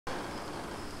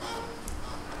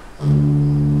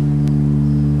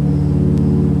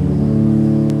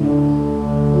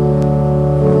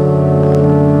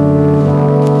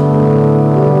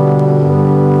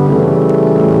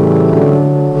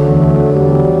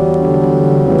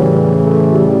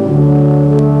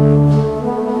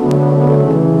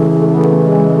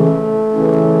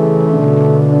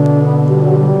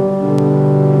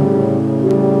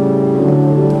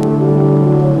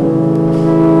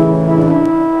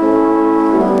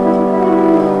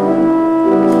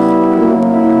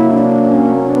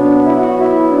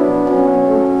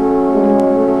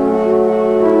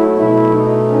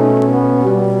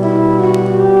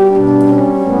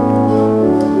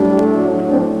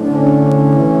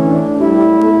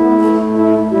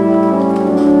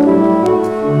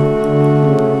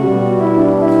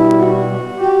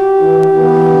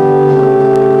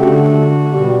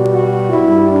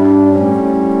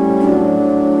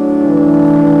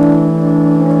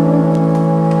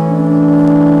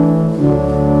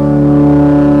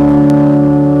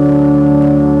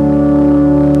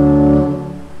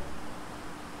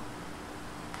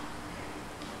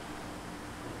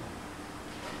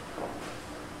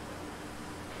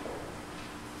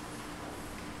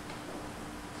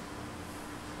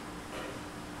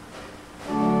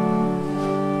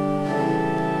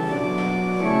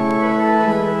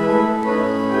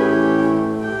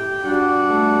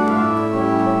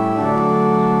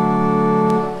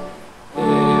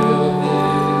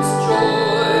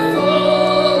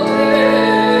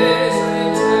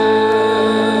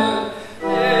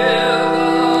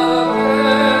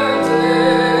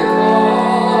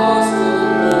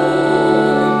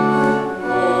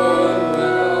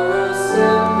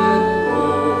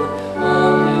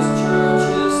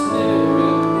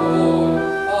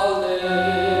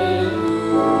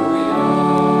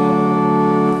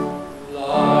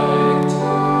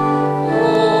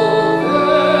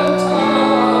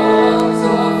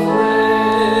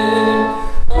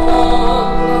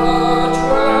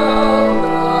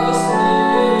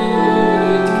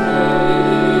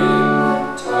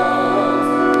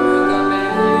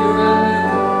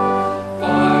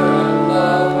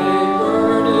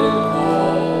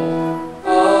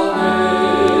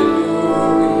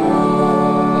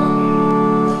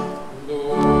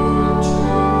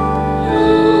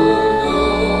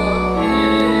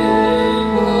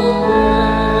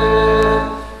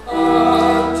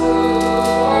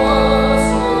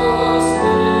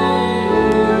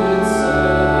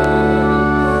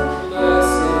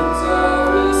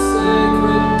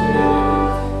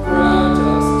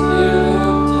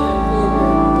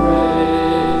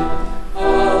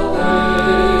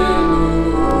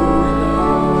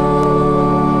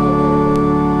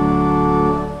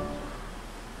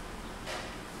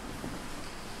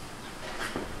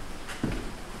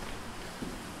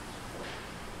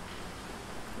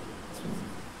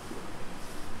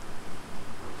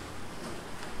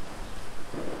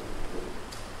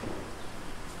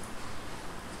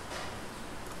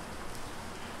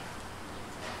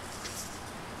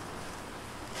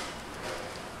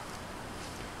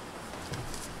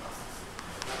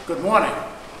Good morning,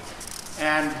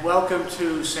 and welcome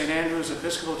to St. Andrew's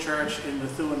Episcopal Church in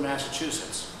Methuen,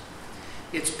 Massachusetts.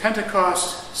 It's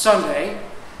Pentecost Sunday,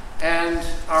 and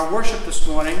our worship this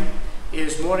morning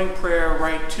is Morning Prayer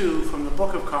Rite 2 from the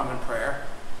Book of Common Prayer.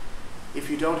 If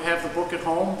you don't have the book at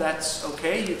home, that's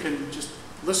okay. You can just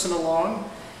listen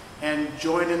along and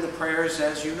join in the prayers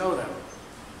as you know them.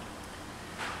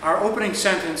 Our opening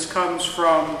sentence comes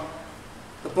from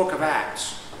the book of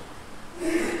Acts.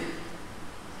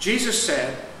 Jesus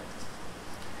said,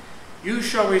 "You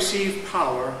shall receive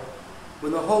power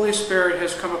when the Holy Spirit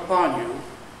has come upon you,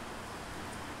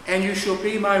 and you shall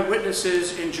be my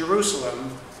witnesses in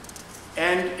Jerusalem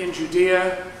and in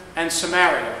Judea and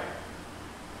Samaria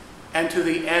and to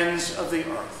the ends of the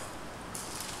earth."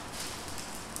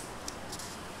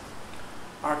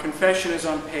 Our confession is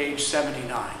on page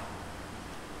 79.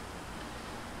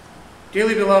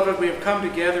 Dearly beloved, we have come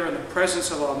together in the presence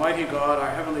of Almighty God,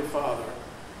 our Heavenly Father,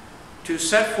 to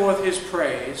set forth His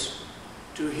praise,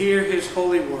 to hear His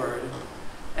holy word,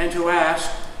 and to ask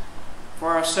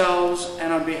for ourselves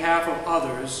and on behalf of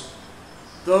others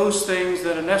those things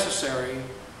that are necessary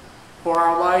for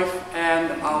our life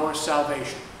and our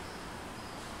salvation.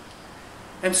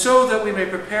 And so that we may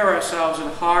prepare ourselves in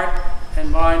heart and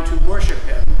mind to worship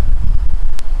Him,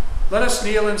 let us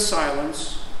kneel in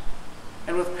silence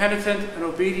and with penitent and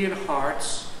obedient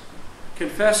hearts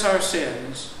confess our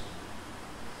sins,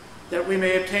 that we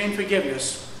may obtain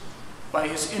forgiveness by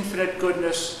His infinite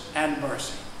goodness and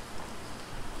mercy.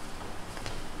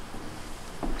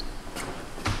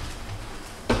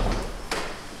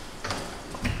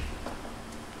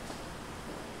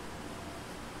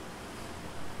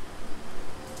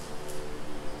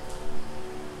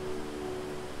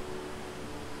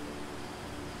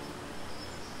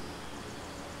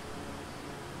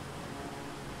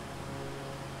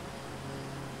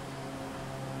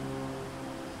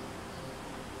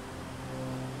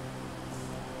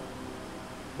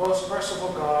 Most merciful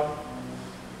God,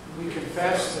 we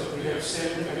confess that we have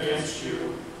sinned against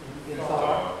you in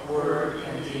thought, word,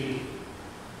 and deed,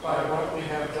 by what we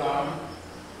have done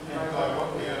and by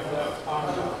what we have left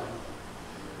undone.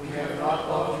 We have not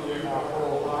loved you in our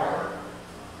whole heart.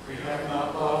 We have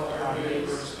not loved our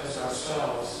neighbors as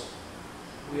ourselves.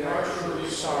 We are truly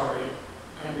sorry,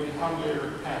 and we humbly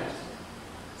repent.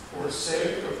 For the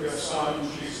sake of your Son,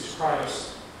 Jesus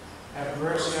Christ, have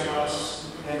mercy on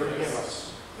us and forgive us,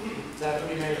 that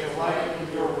we may delight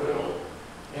in your will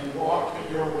and walk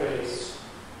in your ways,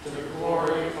 to the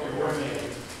glory of your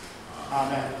name.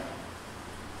 Amen.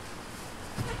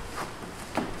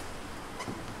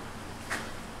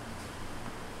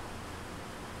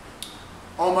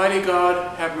 Almighty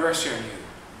God, have mercy on you.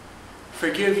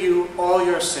 Forgive you all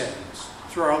your sins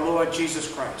through our Lord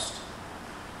Jesus Christ.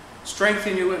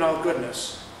 Strengthen you in all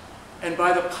goodness, and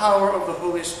by the power of the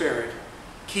Holy Spirit,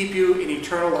 keep you in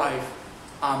eternal life.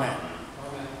 Amen.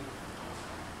 Amen.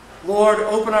 Lord,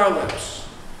 open our lips,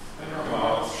 and our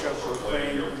mouths shall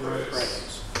proclaim your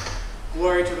praise.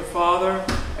 Glory to the Father,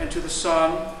 and to the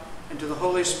Son, and to the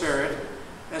Holy Spirit,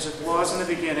 as it was in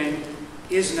the beginning,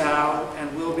 is now,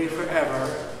 and will be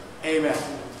forever. Amen.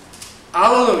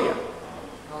 Alleluia.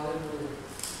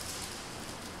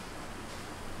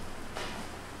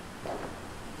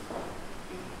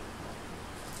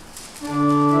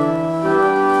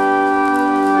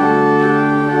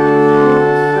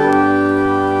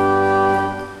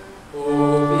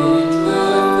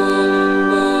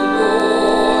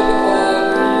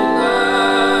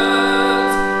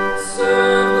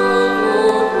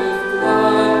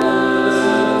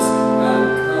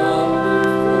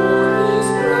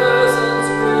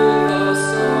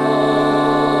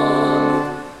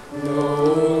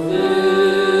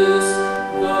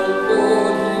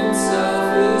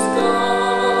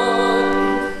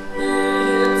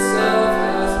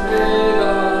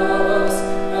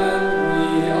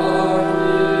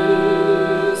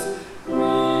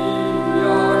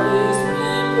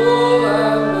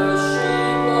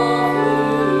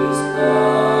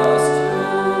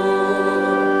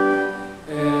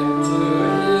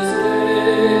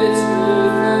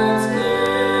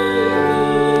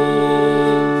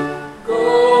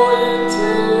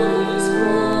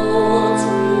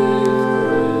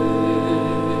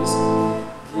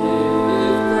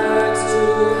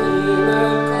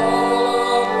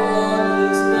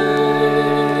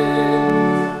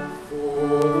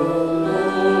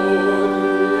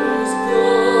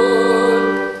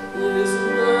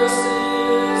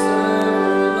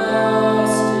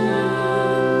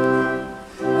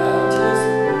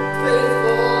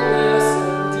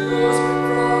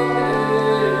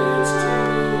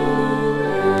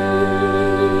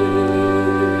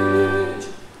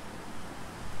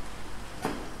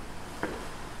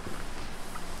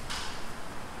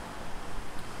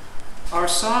 Our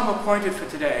psalm appointed for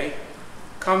today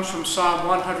comes from Psalm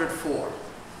 104,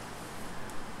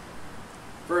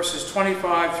 verses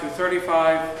 25 through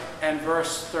 35 and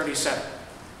verse 37.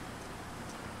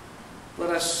 Let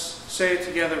us say it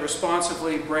together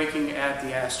responsively, breaking at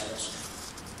the asterisk.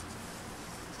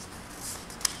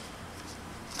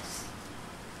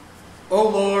 O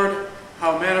Lord,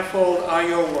 how manifold are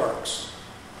your works!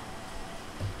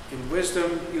 In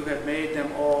wisdom you have made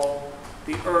them all.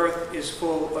 The earth is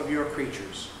full of your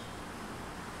creatures.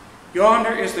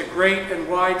 Yonder is the great and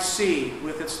wide sea,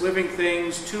 with its living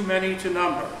things too many to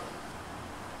number,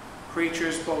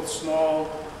 creatures both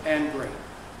small and great.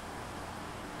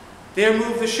 There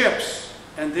move the ships,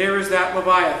 and there is that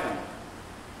Leviathan,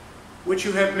 which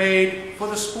you have made for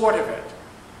the sport of it.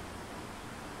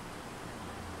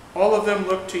 All of them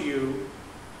look to you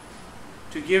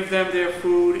to give them their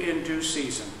food in due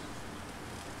season.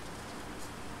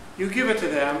 You give it to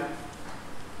them,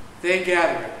 they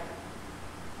gather it.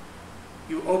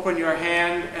 You open your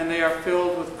hand, and they are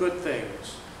filled with good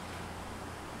things.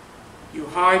 You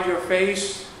hide your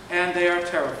face, and they are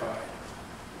terrified.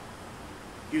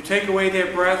 You take away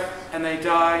their breath, and they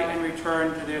die and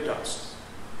return to their dust.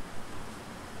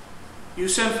 You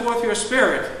send forth your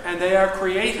Spirit, and they are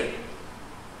created.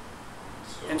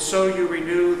 And so you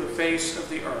renew the face of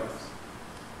the earth.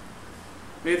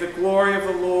 May the glory of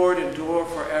the Lord endure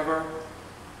forever.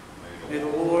 May the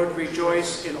Lord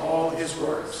rejoice in all his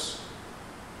works.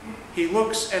 He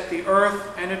looks at the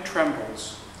earth, and it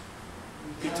trembles.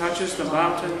 He touches the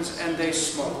mountains, and they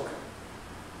smoke.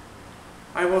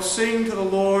 I will sing to the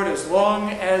Lord as long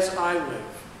as I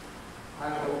live.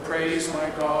 I will praise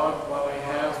my God while I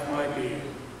have my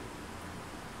being.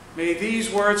 May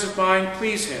these words of mine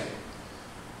please him.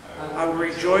 I will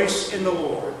rejoice in the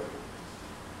Lord.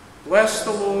 Bless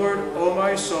the Lord, O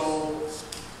my soul,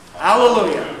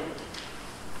 Hallelujah.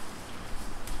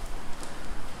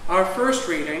 Our first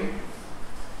reading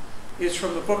is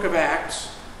from the book of Acts,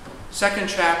 2nd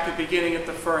chapter, beginning at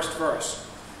the 1st verse.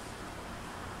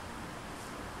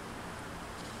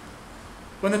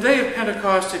 When the day of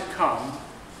Pentecost had come,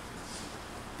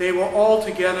 they were all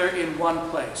together in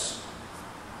one place.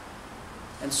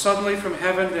 And suddenly from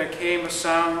heaven there came a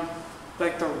sound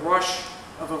like the rush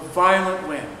of a violent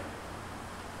wind,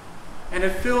 and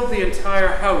it filled the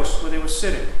entire house where they were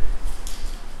sitting.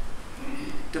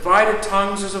 Divided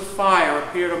tongues as of fire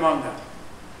appeared among them,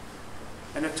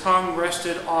 and a tongue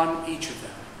rested on each of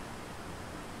them.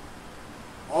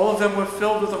 All of them were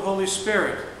filled with the Holy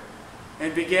Spirit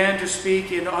and began to speak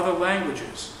in other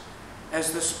languages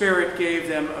as the Spirit gave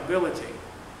them ability.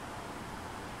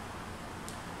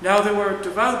 Now there were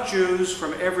devout Jews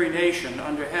from every nation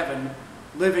under heaven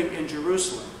living in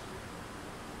Jerusalem.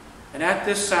 And at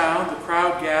this sound the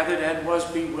crowd gathered and was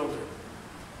bewildered,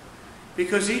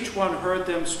 because each one heard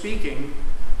them speaking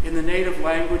in the native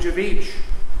language of each.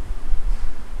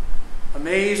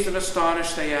 Amazed and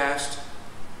astonished, they asked,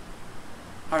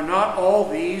 "Are not all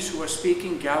these who are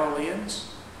speaking Galileans?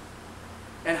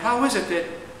 And how is it that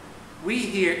we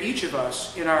hear each of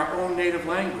us in our own native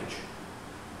language?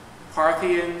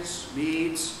 Parthians,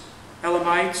 Medes,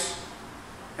 Elamites,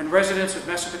 and residents of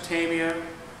Mesopotamia,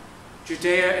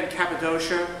 Judea and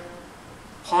Cappadocia,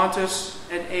 Pontus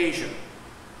and Asia,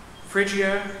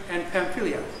 Phrygia and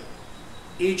Pamphylia,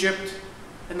 Egypt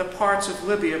and the parts of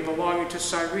Libya belonging to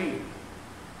Cyrene,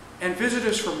 and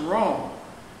visitors from Rome,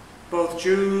 both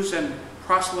Jews and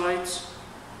proselytes,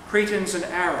 Cretans and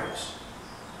Arabs.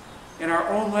 In our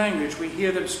own language we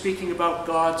hear them speaking about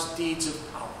God's deeds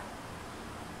of power."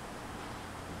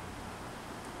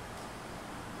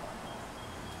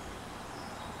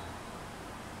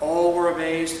 All were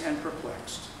amazed and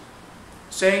perplexed,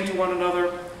 saying to one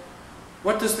another,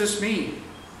 "What does this mean?"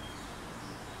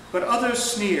 But others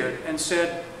sneered and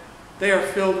said, "They are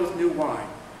filled with new wine."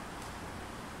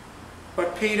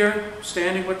 But Peter,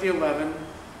 standing with the 11,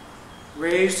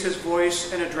 raised his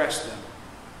voice and addressed them.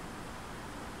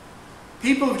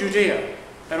 "People of Judea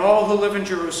and all who live in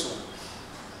Jerusalem,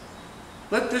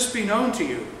 let this be known to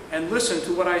you, and listen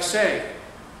to what I say.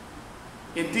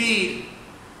 Indeed,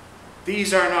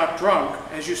 these are not drunk,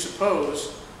 as you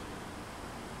suppose,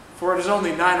 for it is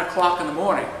only 9 o'clock in the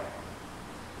morning.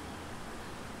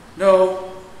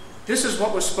 No, this is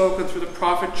what was spoken through the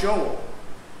prophet Joel.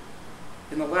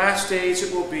 In the last days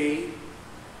it will be,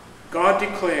 God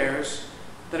declares,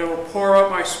 that I will pour out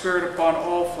my Spirit upon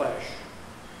all flesh,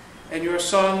 and your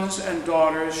sons and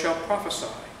daughters shall prophesy,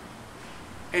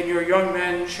 and your young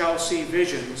men shall see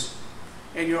visions,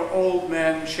 and your old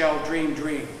men shall dream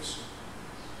dreams.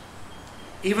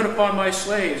 Even upon my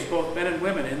slaves, both men and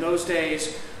women, in those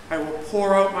days I will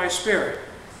pour out my Spirit,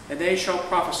 and they shall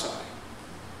prophesy.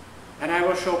 And I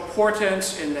will show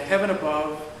portents in the heaven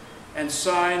above and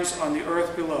signs on the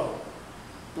earth below,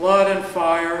 blood and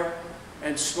fire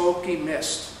and smoky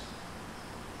mist.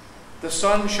 The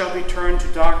sun shall be turned to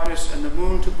darkness and the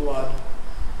moon to blood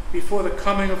before the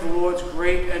coming of the Lord's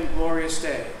great and glorious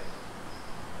day.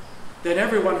 Then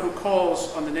everyone who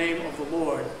calls on the name of the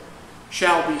Lord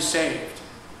shall be saved."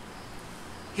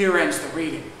 Here ends the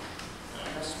reading.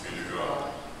 Thanks be to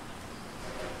God.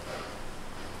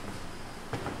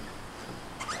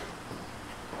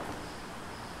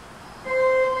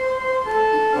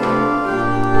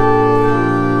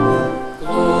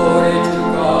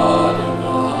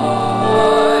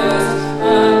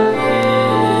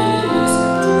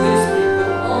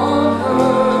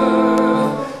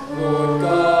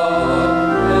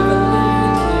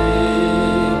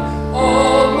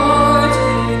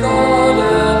 Almighty God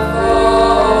and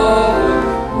Father,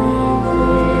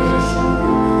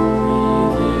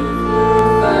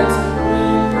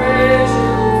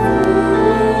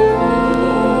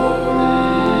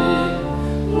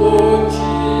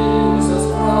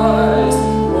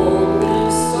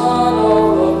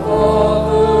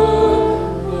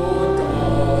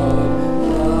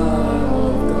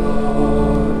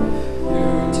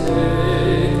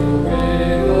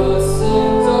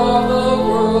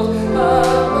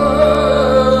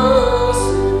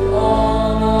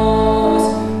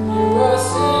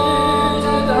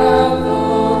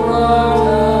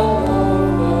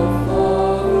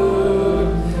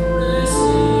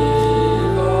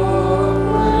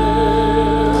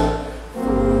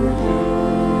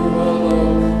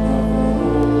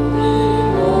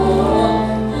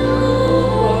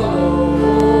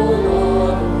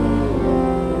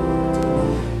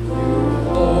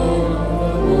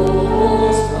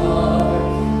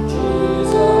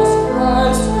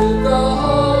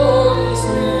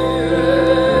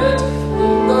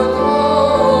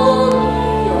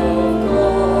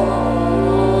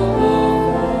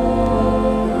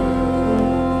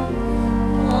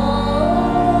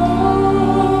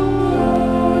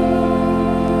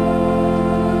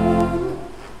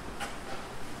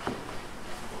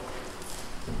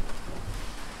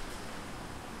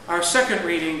 Our second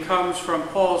reading comes from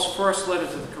Paul's first letter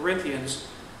to the Corinthians,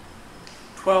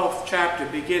 12th chapter,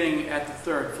 beginning at the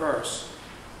 3rd verse.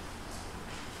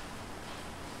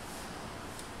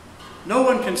 No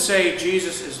one can say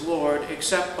Jesus is Lord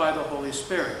except by the Holy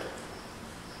Spirit.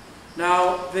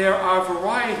 Now, there are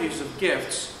varieties of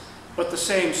gifts, but the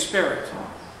same Spirit.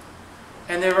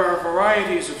 And there are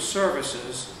varieties of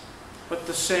services, but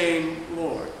the same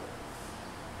Lord.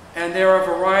 And there are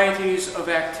varieties of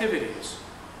activities,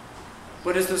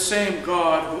 but it's the same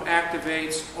God who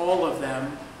activates all of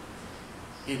them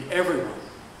in everyone.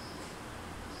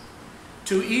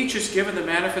 To each is given the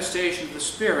manifestation of the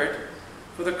Spirit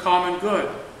for the common good.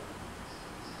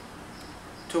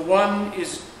 To one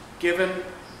is given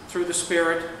through the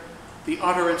Spirit the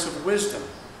utterance of wisdom,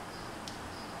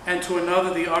 and to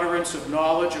another the utterance of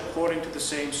knowledge according to the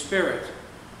same Spirit.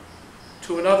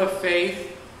 To another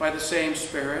faith by the same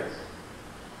Spirit.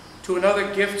 To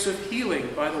another gifts of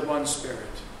healing by the one Spirit.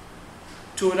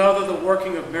 To another the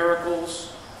working of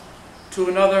miracles. To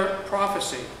another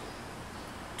prophecy.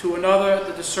 To another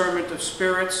the discernment of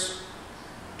spirits.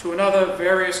 To another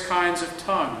various kinds of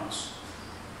tongues.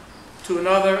 To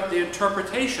another the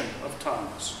interpretation of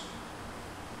tongues.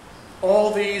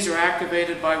 All these are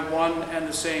activated by one and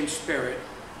the same Spirit,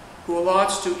 who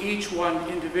allots to each one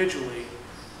individually,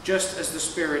 just as the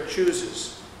Spirit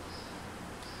chooses.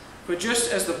 For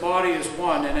just as the body is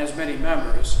one and has many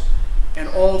members, and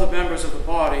all the members of the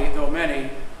body, though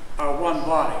many, are one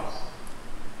body,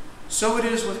 so it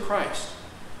is with Christ.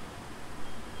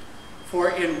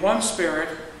 For in one Spirit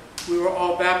we were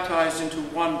all baptized into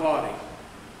one body,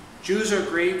 Jews or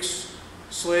Greeks,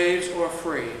 slaves or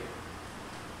free,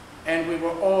 and we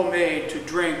were all made to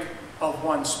drink of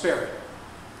one Spirit.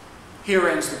 Here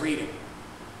ends the reading.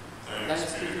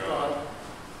 Thanks be to God.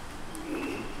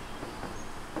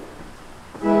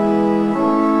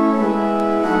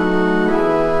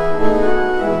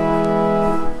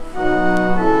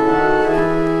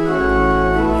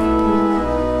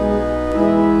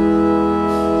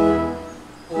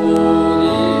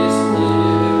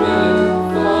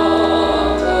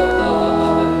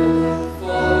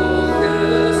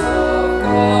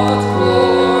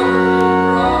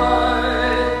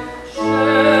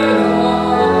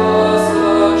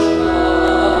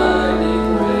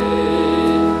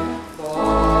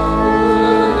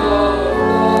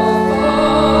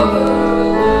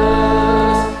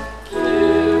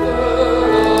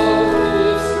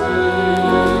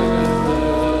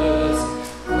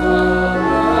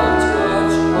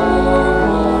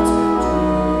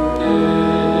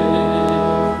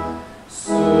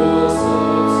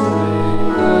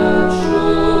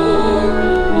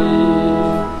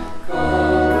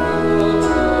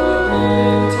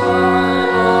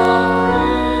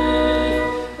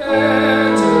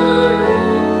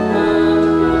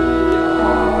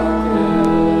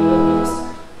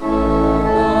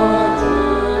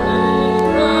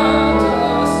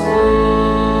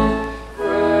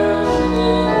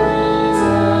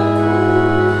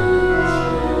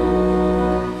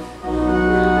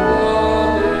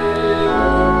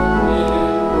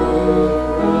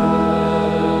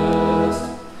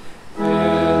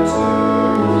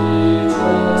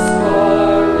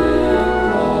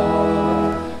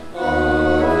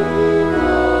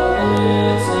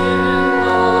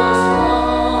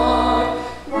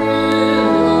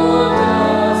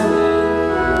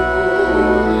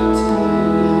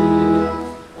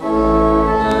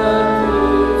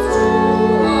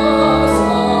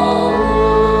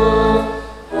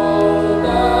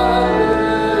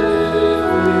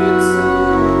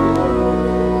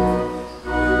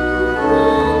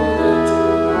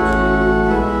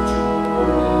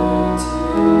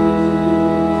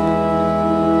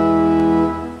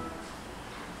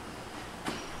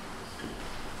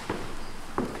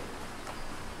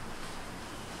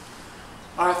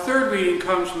 Our third reading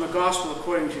comes from the Gospel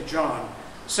according to John,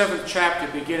 7th chapter,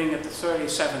 beginning at the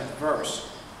 37th verse.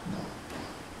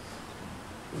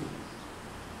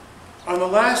 On the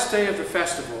last day of the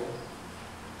festival,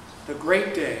 the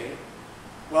great day,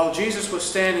 while Jesus was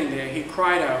standing there, he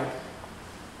cried out,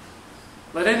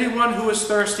 "Let anyone who is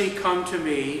thirsty come to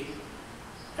me,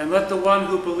 and let the one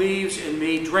who believes in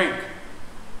me drink.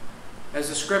 As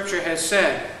the scripture has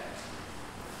said,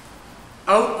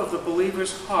 out of the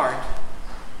believer's heart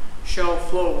shall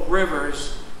flow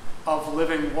rivers of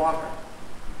living water."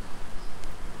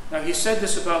 Now he said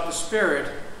this about the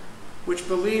Spirit, which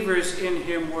believers in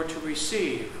him were to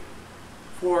receive,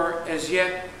 for as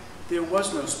yet there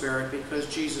was no Spirit, because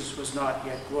Jesus was not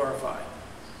yet glorified.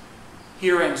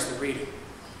 Here ends the reading.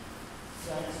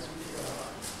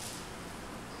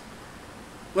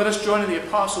 Let us join in the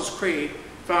Apostles' Creed,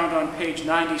 found on page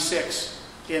 96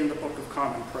 in the Book of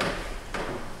Common Prayer.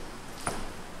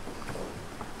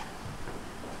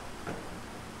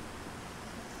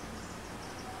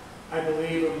 I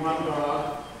believe in one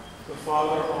God, the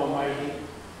Father Almighty,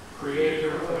 creator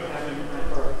of heaven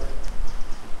and earth.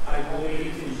 I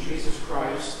believe in Jesus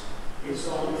Christ, his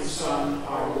only Son,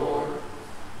 our Lord.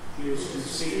 He was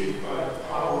conceived by the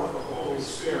power of the Holy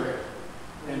Spirit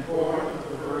and born of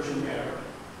the Virgin Mary.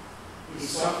 He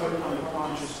suffered under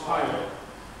Pontius Pilate,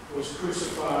 was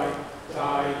crucified,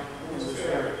 died, and was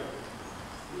buried.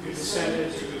 He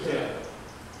descended to the dead.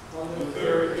 On the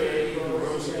third day he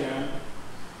rose again.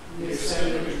 He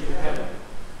ascended into heaven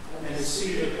and is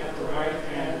seated at the right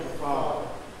hand of the Father.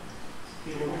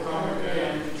 He will come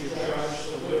again to judge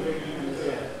the living and the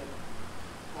dead.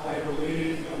 I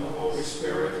believe in the Holy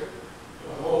Spirit,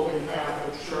 the Holy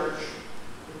Catholic Church,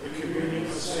 the communion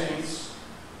of saints,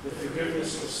 the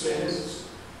forgiveness of sins,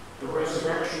 the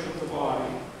resurrection of the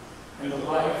body, and the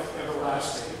life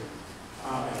everlasting.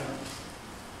 Amen.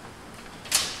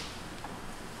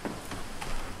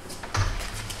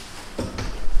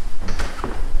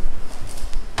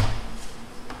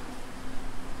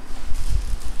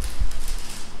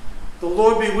 The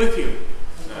Lord be with you.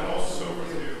 And also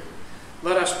with you.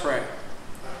 Let us pray.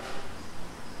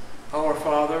 Our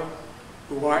Father,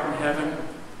 who art in heaven,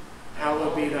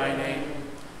 hallowed be thy name.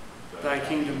 Thy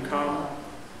kingdom come,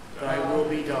 thy will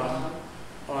be done,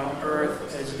 on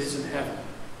earth as it is in heaven.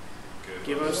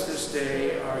 Give us this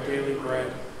day our daily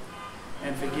bread,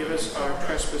 and forgive us our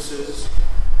trespasses,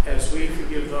 as we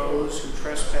forgive those who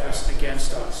trespass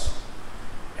against us.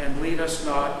 And lead us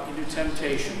not into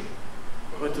temptation,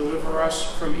 but deliver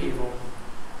us from evil.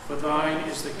 For thine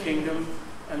is the kingdom,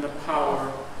 and the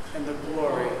power, and the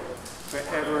glory,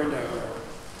 forever and ever.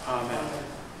 Amen.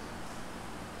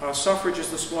 Our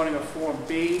suffrages this morning are Form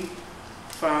B,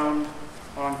 found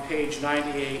on page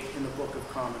 98 in the Book of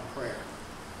Common Prayer.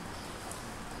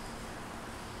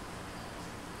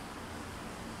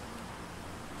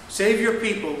 Save your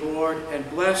people, Lord, and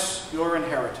bless your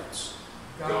inheritance.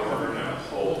 Govern and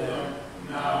hold them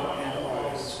now and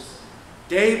always.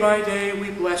 Day by day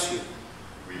we bless you.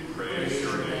 We praise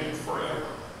your name forever.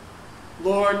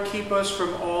 Lord, keep us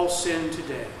from all sin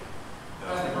today.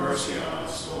 Have mercy on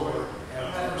us, Lord.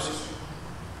 Have mercy.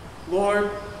 Lord,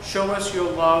 show us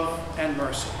your love and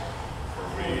mercy. For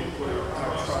we put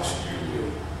our trust in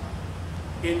you.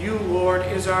 In you, Lord,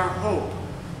 is our hope.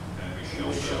 And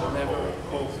We shall never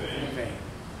hope in vain.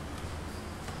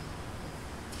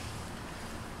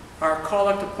 Our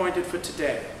collect appointed for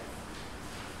today.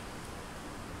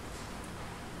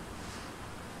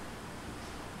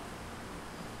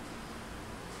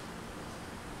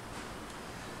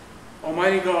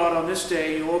 Almighty God, on this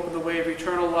day you open the way of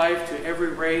eternal life to every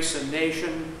race and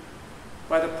nation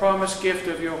by the promised gift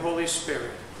of your Holy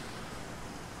Spirit.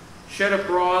 Shed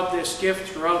abroad this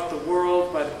gift throughout the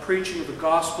world by the preaching of the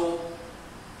gospel,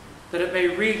 that it may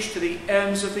reach to the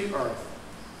ends of the earth,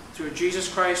 through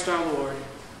Jesus Christ our Lord,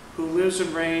 who lives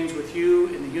and reigns with you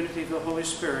in the unity of the Holy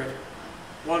Spirit,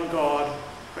 one God,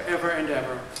 forever and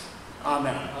ever.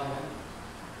 Amen. Amen.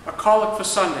 A collect for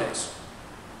Sundays.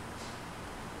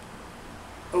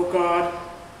 O God,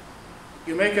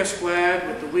 you make us glad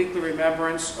with the weekly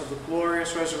remembrance of the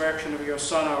glorious resurrection of your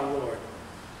Son, our Lord.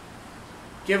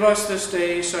 Give us this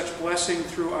day such blessing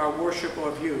through our worship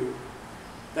of you,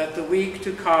 that the week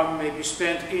to come may be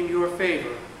spent in your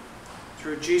favor,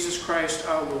 through Jesus Christ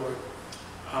our Lord.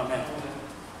 Amen.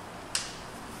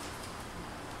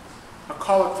 A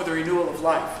collect for the renewal of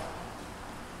life.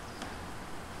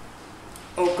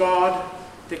 O God,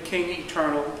 the King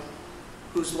eternal,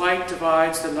 whose light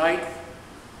divides the night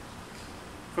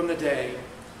from the day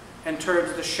and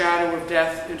turns the shadow of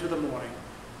death into the morning,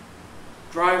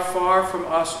 drive far from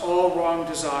us all wrong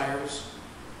desires,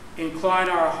 incline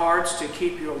our hearts to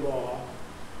keep your law,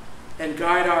 and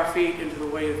guide our feet into the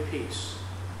way of peace,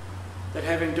 that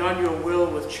having done your will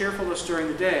with cheerfulness during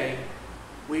the day,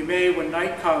 we may, when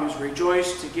night comes,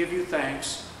 rejoice to give you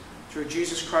thanks through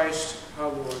Jesus Christ our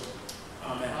Lord.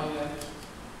 Amen. Amen.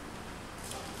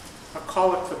 A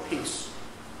collect for peace.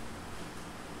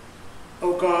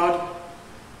 O God,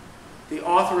 the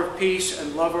author of peace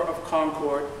and lover of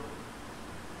concord,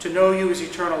 to know you is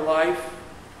eternal life,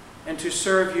 and to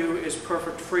serve you is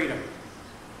perfect freedom.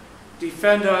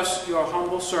 Defend us, your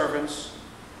humble servants,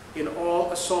 in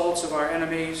all assaults of our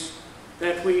enemies,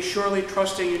 that we, surely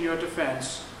trusting in your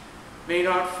defense, may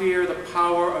not fear the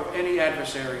power of any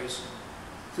adversaries,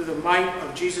 through the might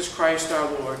of Jesus Christ our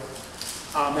Lord.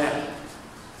 Amen.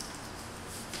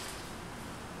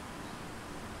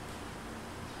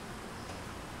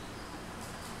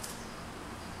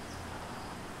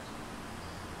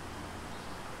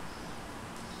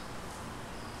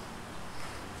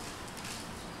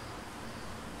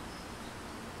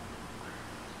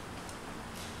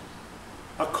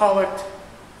 a collect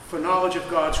for knowledge of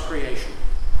God's creation.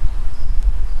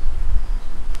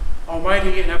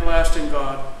 Almighty and everlasting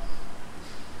God,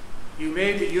 you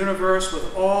made the universe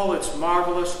with all its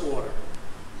marvelous order,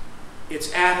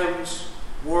 its atoms,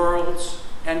 worlds,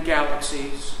 and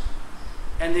galaxies,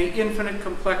 and the infinite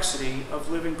complexity of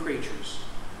living creatures.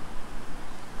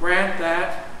 Grant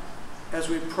that, as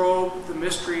we probe the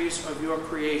mysteries of your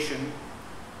creation,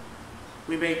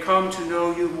 we may come to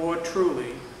know you more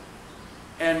truly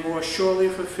and more surely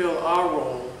fulfill our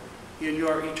role in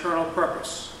your eternal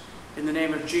purpose. In the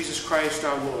name of Jesus Christ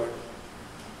our Lord.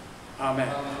 Amen.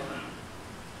 Amen.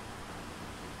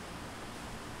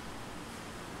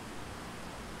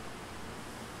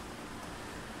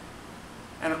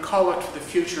 And a collect for the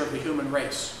future of the human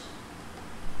race.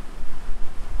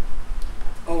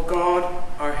 O God,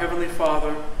 our Heavenly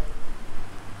Father,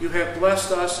 you have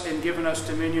blessed us and given us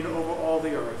dominion over all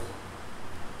the earth.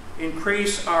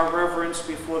 Increase our reverence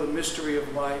before the mystery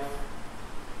of life,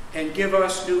 and give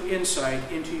us new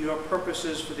insight into your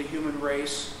purposes for the human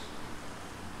race,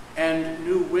 and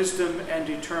new wisdom and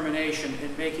determination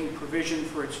in making provision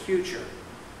for its future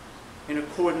in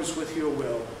accordance with your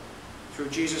will. Through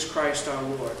Jesus Christ our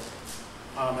Lord.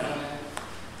 Amen. Amen.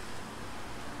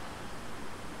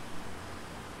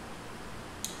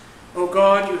 O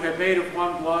God, you have made of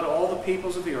one blood all the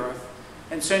peoples of the earth,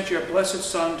 and sent your blessed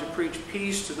Son to preach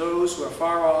peace to those who are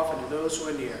far off and to those who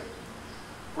are near.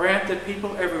 Grant that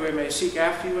people everywhere may seek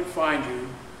after you and find you.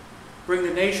 Bring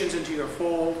the nations into your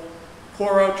fold.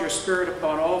 Pour out your Spirit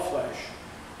upon all flesh,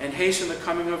 and hasten the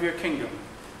coming of your kingdom.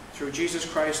 Through Jesus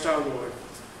Christ our Lord.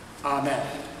 Amen.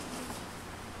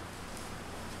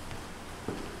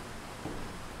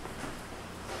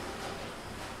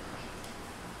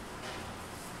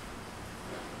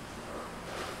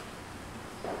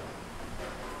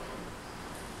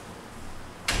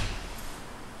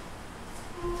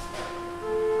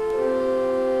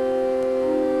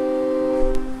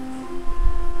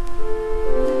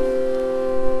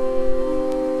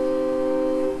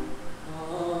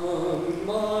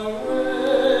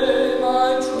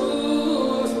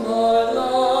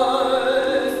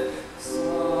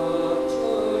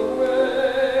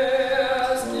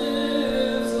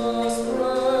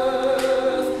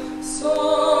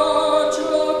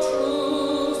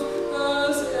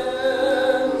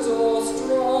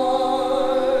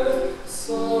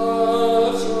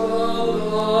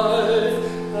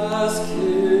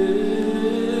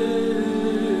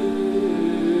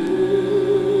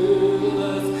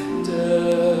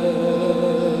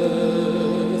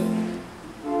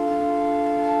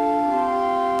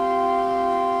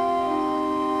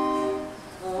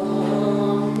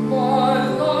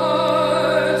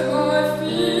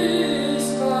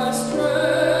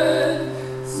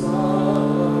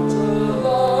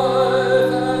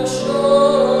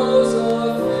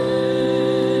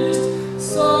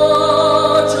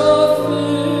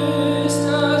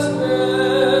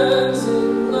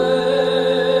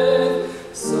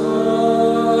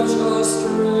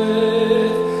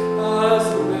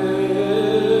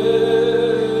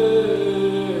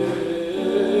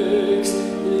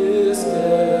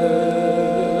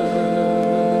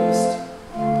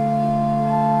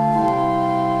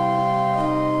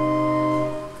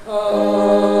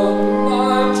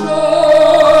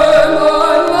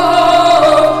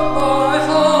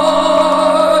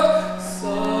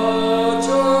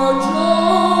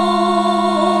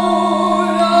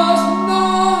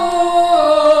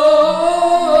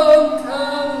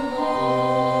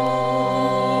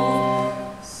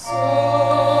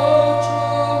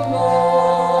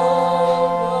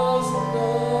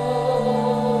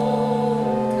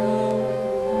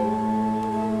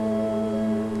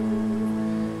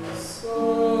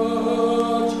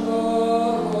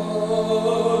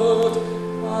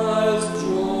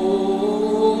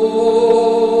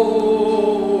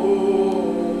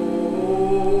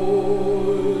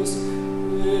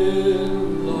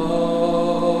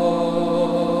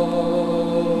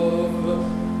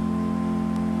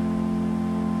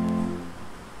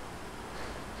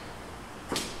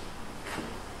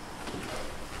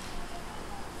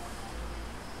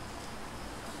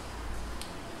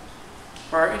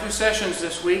 For our intercessions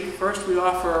this week, first we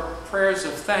offer prayers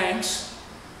of thanks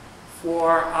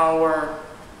for our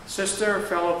sister,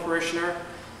 fellow parishioner,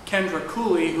 Kendra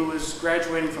Cooley, who is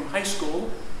graduating from high school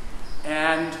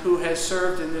and who has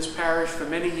served in this parish for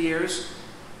many years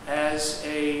as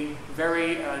a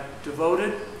very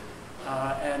devoted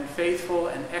and faithful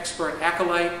and expert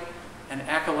acolyte and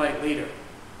acolyte leader.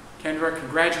 Kendra,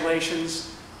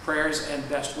 congratulations, prayers, and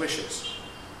best wishes.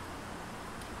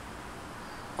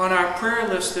 On our prayer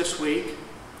list this week,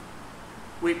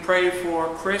 We pray for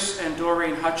Chris and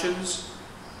Doreen Hutchins,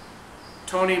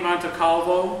 Tony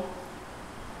Montecalvo,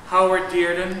 Howard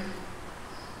Dearden,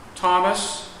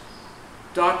 Thomas,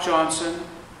 Dot Johnson,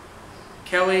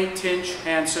 Kelly Tinch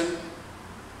Hansen,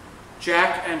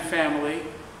 Jack and family,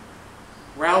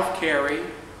 Ralph Carey,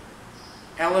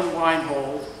 Ellen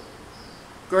Weinhold,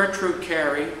 Gertrude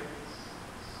Carey,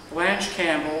 Blanche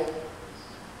Campbell,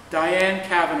 Diane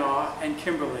Kavanaugh and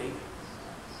Kimberly,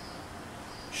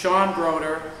 Sean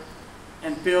Broder,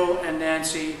 and Bill and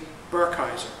Nancy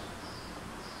Burkheiser.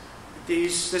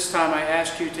 This time I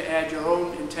ask you to add your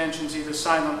own intentions either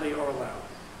silently or aloud.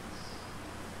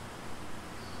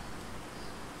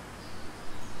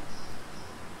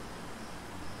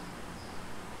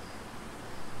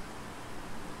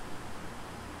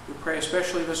 We pray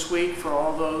especially this week for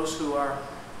all those who are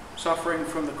suffering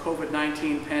from the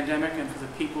COVID-19 pandemic and for the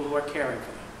people who are caring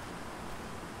for them.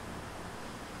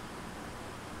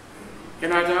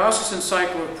 In our diocesan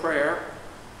cycle of prayer,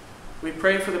 we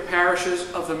pray for the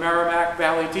parishes of the Merrimack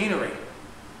Valley Deanery,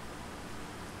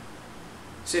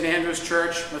 St. Andrew's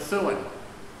Church, Methuen,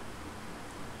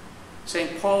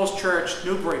 St. Paul's Church,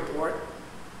 Newburyport,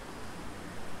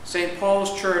 St.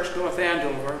 Paul's Church, North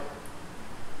Andover,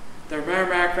 the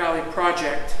Merrimack Valley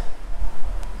Project,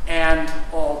 and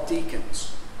all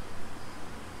deacons.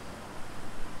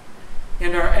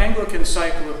 In our Anglican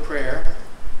cycle of prayer,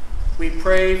 we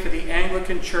pray for the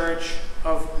Anglican Church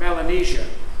of Melanesia,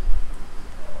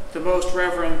 the Most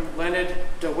Reverend Leonard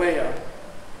DeWea,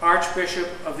 Archbishop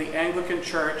of the Anglican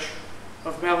Church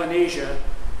of Melanesia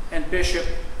and Bishop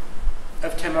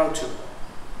of Temotu.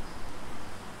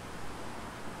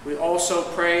 We also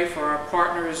pray for our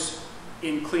partners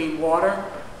in clean water,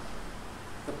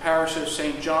 the parish of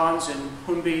St. John's in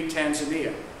Humbi,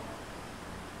 Tanzania.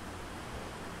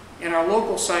 In our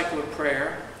local cycle of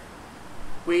prayer,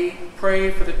 we pray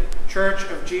for the Church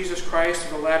of Jesus Christ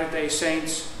of the Latter-day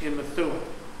Saints in Methuen.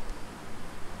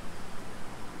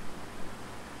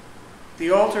 The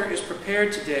altar is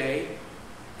prepared today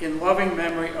in loving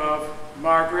memory of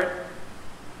Margaret,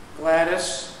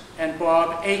 Gladys, and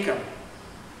Bob Acom,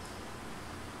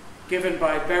 given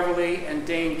by Beverly and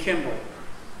Dane Kimball,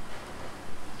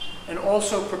 and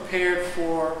also prepared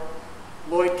for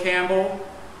Lloyd Campbell,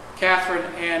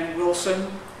 Catherine Ann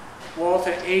Wilson,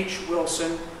 Walter H.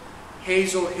 Wilson,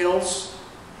 Hazel Hills,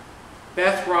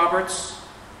 Beth Roberts,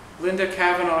 Linda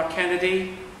Kavanaugh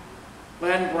Kennedy,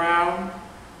 Len Brown,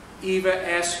 Eva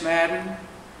S. Madden,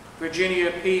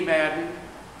 Virginia P. Madden,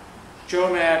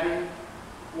 Joe Madden,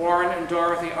 Warren and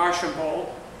Dorothy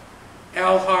Archambault,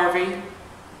 Al Harvey,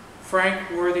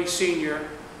 Frank Worthy Sr.,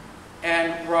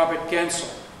 and Robert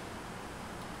Gensel.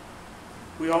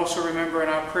 We also remember in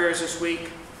our prayers this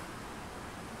week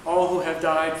all who have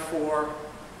died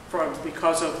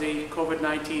because of the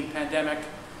COVID-19 pandemic,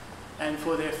 and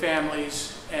for their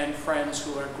families and friends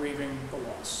who are grieving the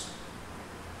loss.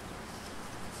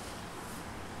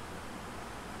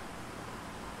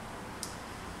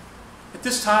 At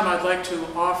this time, I'd like to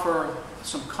offer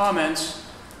some comments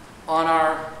on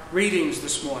our readings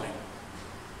this morning.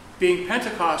 Being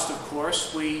Pentecost, of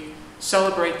course, we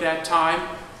celebrate that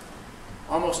time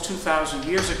almost 2,000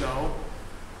 years ago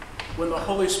when the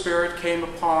Holy Spirit came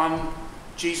upon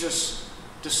Jesus'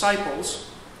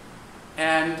 disciples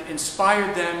and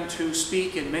inspired them to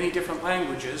speak in many different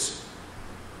languages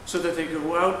so that they could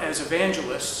go out as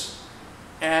evangelists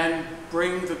and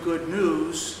bring the good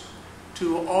news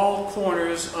to all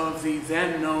corners of the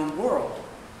then known world.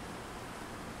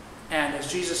 And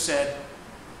as Jesus said,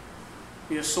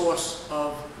 be a source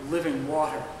of living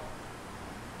water.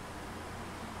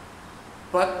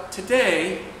 But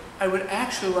today, I would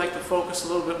actually like to focus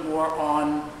a little bit more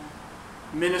on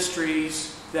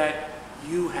ministries that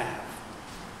you have.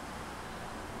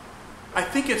 I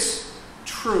think it's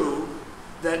true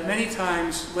that many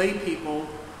times lay people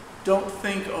don't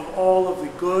think of all of the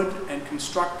good and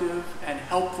constructive and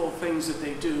helpful things that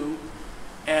they do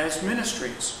as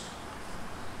ministries.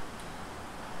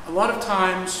 A lot of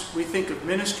times we think of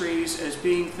ministries as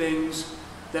being things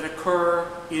that occur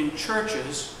in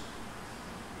churches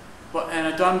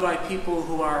and are done by people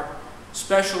who are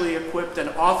specially equipped and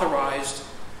authorized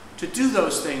to do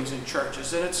those things in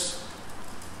churches. And it's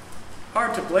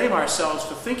hard to blame ourselves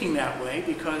for thinking that way,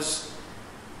 because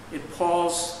in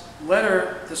Paul's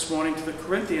letter this morning to the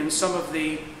Corinthians, some of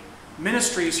the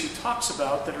ministries he talks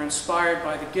about that are inspired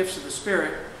by the gifts of the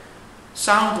Spirit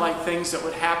sound like things that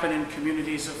would happen in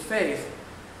communities of faith.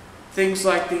 Things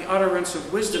like the utterance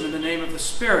of wisdom in the name of the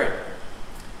Spirit,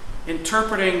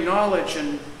 interpreting knowledge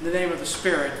in the name of the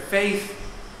Spirit, faith,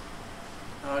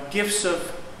 gifts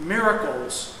of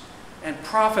miracles and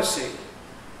prophecy,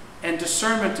 and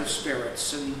discernment of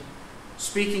spirits, and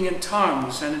speaking in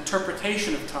tongues and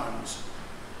interpretation of tongues.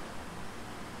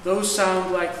 Those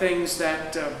sound like things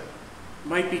that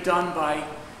might be done by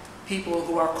people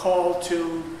who are called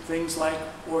to things like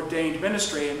ordained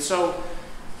ministry. And so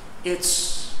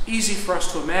it's easy for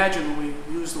us to imagine when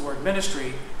we use the word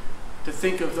ministry to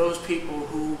think of those people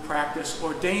who practice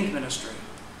ordained ministry.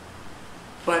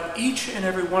 But each and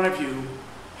every one of you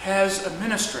has a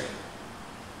ministry.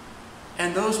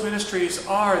 And those ministries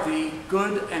are the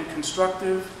good and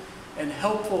constructive and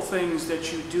helpful things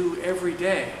that you do every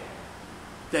day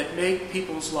that make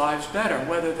people's lives better,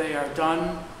 whether they are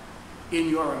done in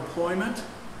your employment,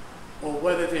 or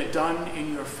whether they're done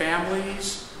in your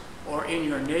families, or in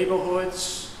your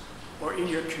neighborhoods, or in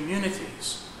your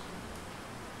communities.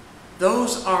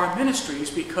 Those are ministries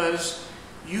because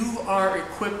you are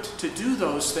equipped to do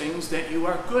those things that you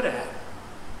are good at.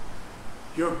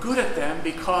 You're good at them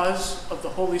because of the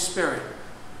Holy Spirit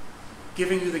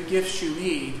giving you the gifts you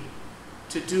need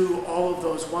to do all of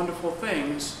those wonderful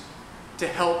things to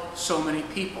help so many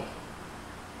people.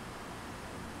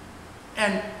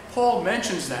 And Paul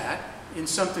mentions that in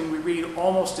something we read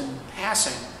almost in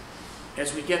passing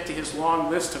as we get to his long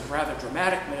list of rather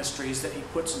dramatic ministries that he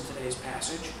puts in today's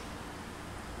passage.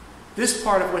 This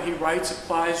part of what he writes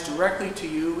applies directly to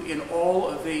you in all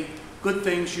of the good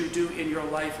things you do in your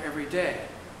life every day.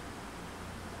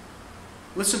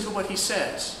 Listen to what he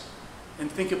says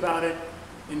and think about it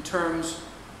in terms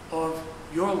of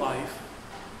your life,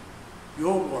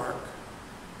 your work,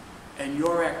 and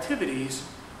your activities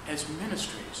as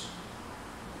ministries.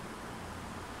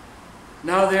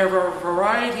 Now there are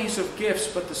varieties of gifts,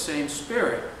 but the same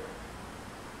Spirit.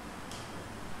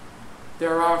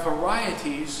 There are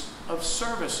varieties of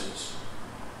services,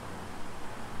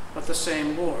 but the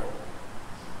same Lord.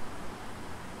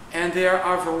 And there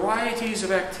are varieties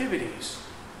of activities,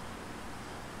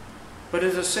 but it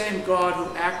is the same God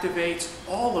who activates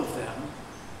all of them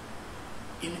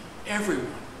in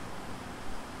everyone,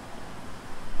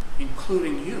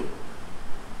 including you.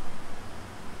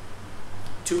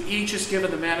 To each is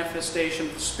given the manifestation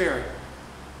of the Spirit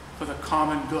for the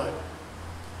common good.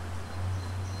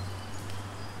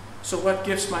 So what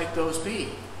gifts might those be?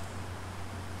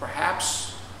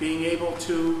 Perhaps being able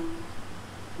to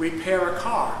repair a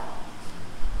car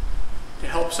to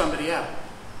help somebody out.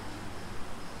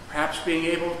 Perhaps being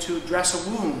able to dress a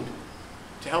wound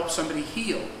to help somebody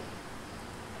heal.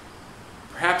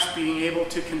 Perhaps being able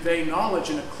to convey knowledge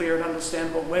in a clear and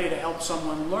understandable way to help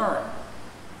someone learn.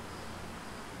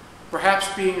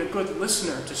 Perhaps being a good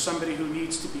listener to somebody who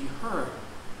needs to be heard.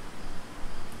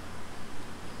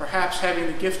 Perhaps having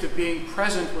the gift of being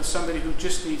present with somebody who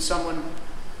just needs someone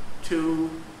to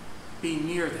be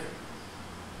near them.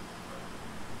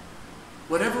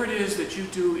 Whatever it is that you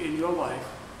do in your life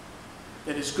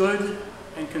that is good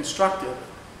and constructive,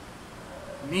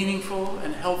 meaningful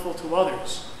and helpful to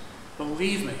others,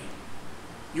 believe me,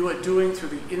 you are doing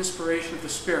through the inspiration of the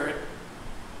Spirit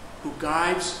who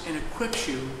guides and equips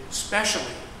you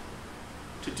specially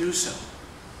to do so.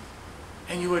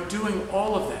 And you are doing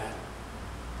all of that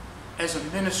as a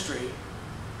ministry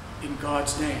in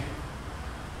God's name.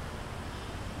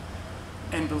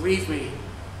 And believe me,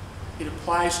 it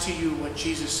applies to you what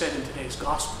Jesus said in today's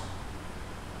gospel.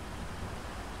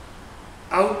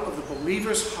 Out of the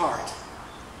believer's heart,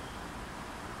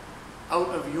 out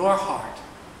of your heart,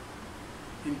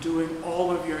 in doing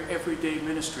all of your everyday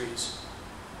ministries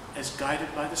as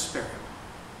guided by the Spirit,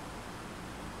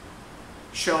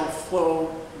 shall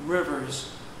flow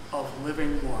rivers of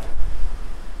living water.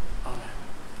 Amen.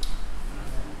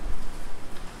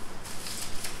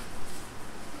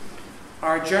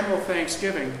 Our general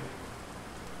thanksgiving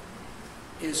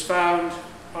is found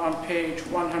on page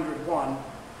 101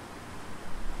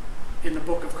 in the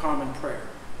Book of Common Prayer.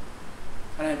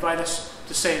 And I invite us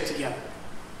to say it together.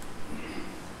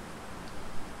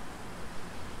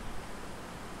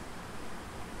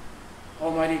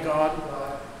 Almighty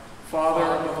God, Father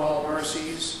of all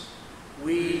mercies,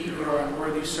 we, your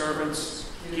unworthy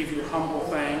servants, give you humble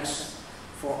thanks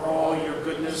for all your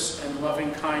goodness and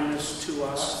loving kindness to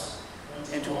us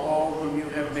and to all whom you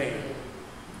have made.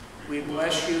 We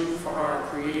bless you for our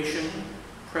creation,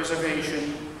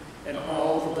 preservation, and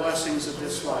all the blessings of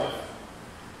this life,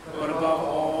 but above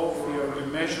all for your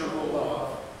immeasurable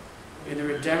love in the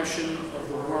redemption of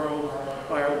the world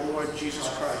by our Lord Jesus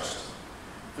Christ,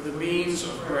 for the means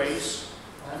of grace,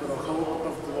 for the hope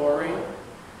of glory,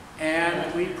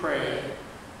 and, we pray,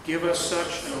 give us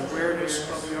such an awareness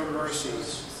of your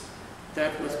mercies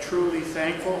that with truly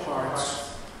thankful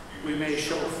hearts we may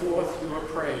show forth your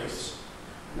praise,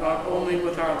 not only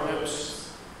with our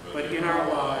lips, but in our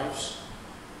lives,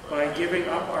 by giving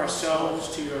up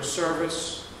ourselves to your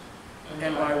service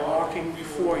and by walking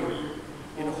before you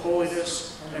in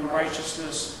holiness and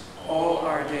righteousness all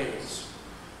our days.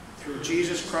 Through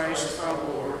Jesus Christ our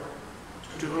Lord,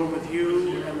 to whom with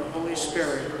you and the Holy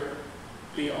Spirit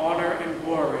be honor and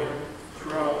glory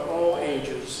throughout all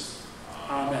ages.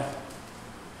 Amen.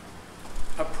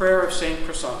 A prayer of St.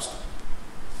 Chrysostom.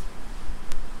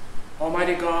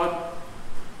 Almighty God,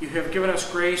 you have given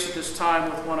us grace at this time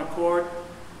with one accord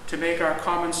to make our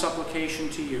common supplication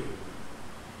to you.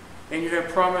 And you have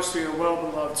promised through your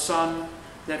well-beloved Son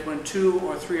that when 2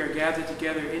 or 3 are gathered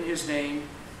together in his name,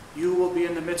 you will be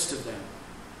in the midst of them.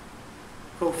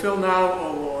 Fulfill now,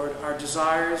 O Lord, our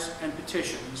desires and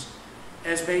petitions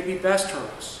as may be best for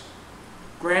us,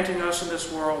 granting us in this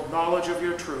world knowledge of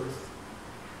your truth,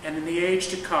 and in the age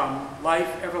to come,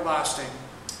 life everlasting.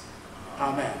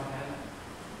 Amen.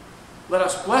 Let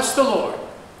us bless the Lord.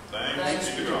 Thanks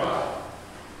be to God.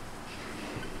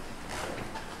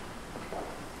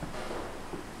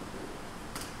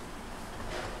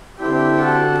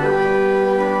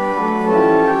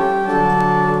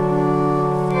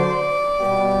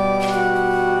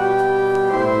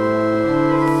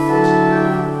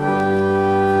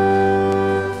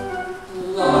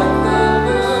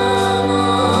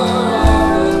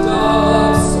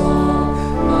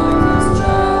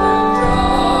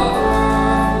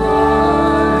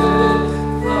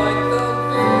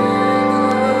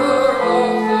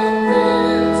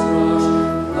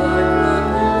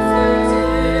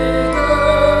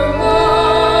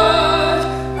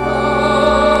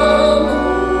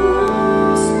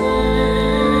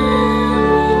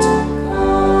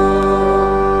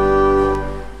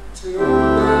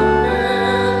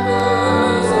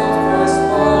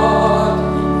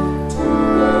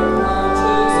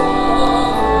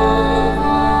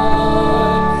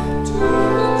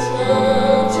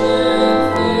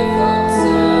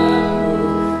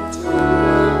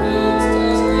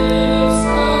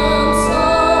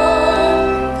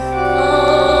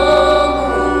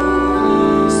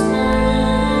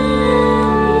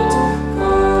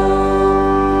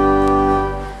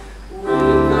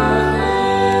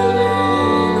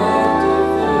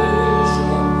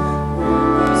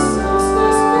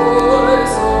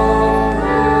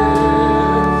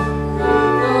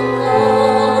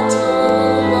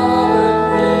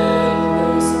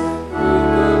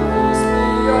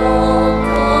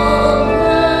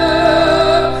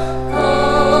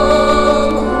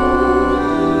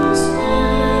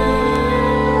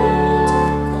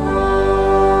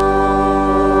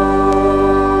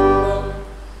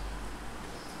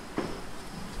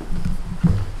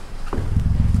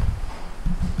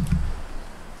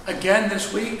 Again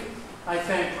this week, I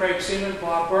thank Craig Seaman,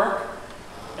 Bob Burke,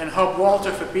 and Hub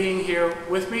Walter for being here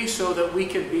with me so that we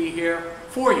can be here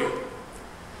for you.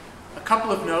 A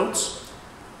couple of notes.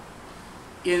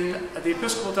 In the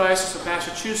Episcopal Diocese of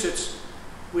Massachusetts,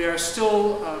 we are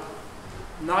still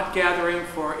not gathering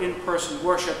for in-person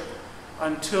worship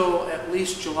until at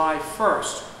least July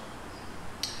 1st.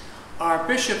 Our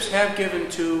bishops have given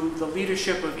to the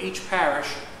leadership of each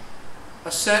parish a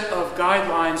set of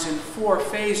guidelines in 4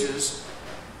 phases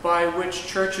by which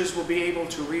churches will be able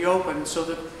to reopen so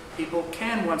that people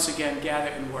can once again gather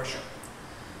in worship.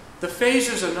 The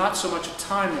phases are not so much a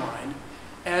timeline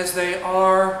as they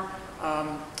are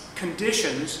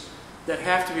conditions that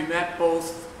have to be met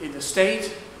both in the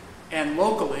state and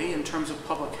locally in terms of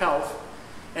public health,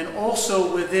 and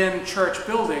also within church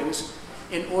buildings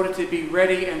in order to be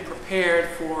ready and prepared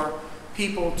for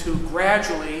people to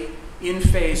gradually, in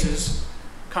phases,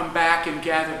 come back and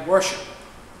gather and worship.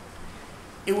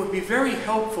 It would be very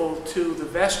helpful to the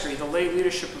vestry, the lay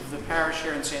leadership of the parish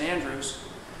here in St. Andrews,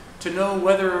 to know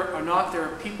whether or not there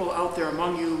are people out there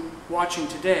among you watching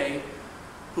today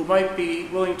who might be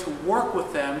willing to work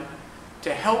with them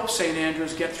to help St.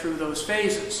 Andrews get through those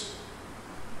phases.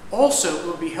 Also, it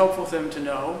would be helpful for them to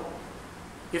know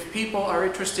if people are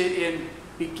interested in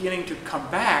beginning to come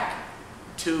back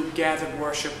to gathered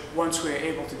worship once we are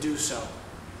able to do so.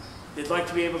 They'd like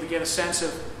to be able to get a sense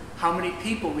of how many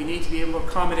people we need to be able to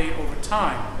accommodate over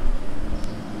time.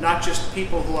 Not just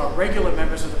people who are regular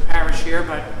members of the parish here,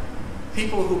 but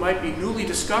people who might be newly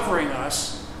discovering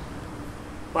us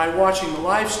by watching the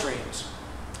live streams,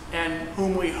 and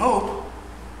whom we hope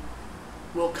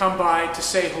will come by to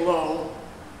say hello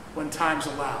when times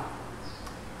allow.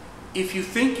 If you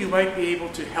think you might be able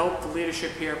to help the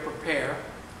leadership here prepare,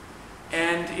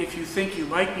 and if you think you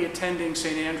might be attending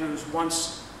St. Andrews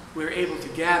once we're able to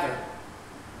gather,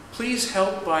 please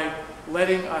help by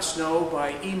letting us know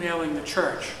by emailing the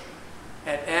church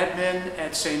at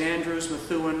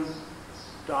admin@standrewsmethuen.org.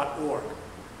 admin@standrewsmethuen.org.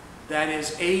 That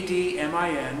is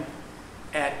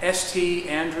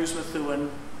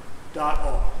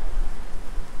admin@standrewsmethuen.org.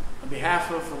 On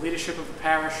behalf of the leadership of the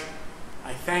parish,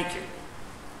 I thank you.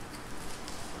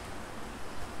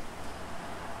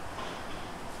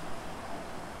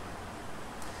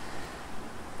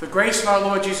 The grace of our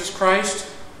Lord Jesus Christ,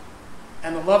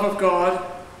 and the love of God,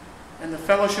 and the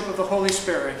fellowship of the Holy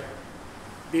Spirit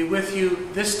be with you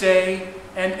this day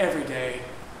and every day.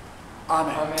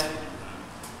 Amen.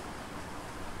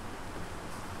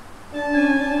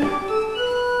 Amen.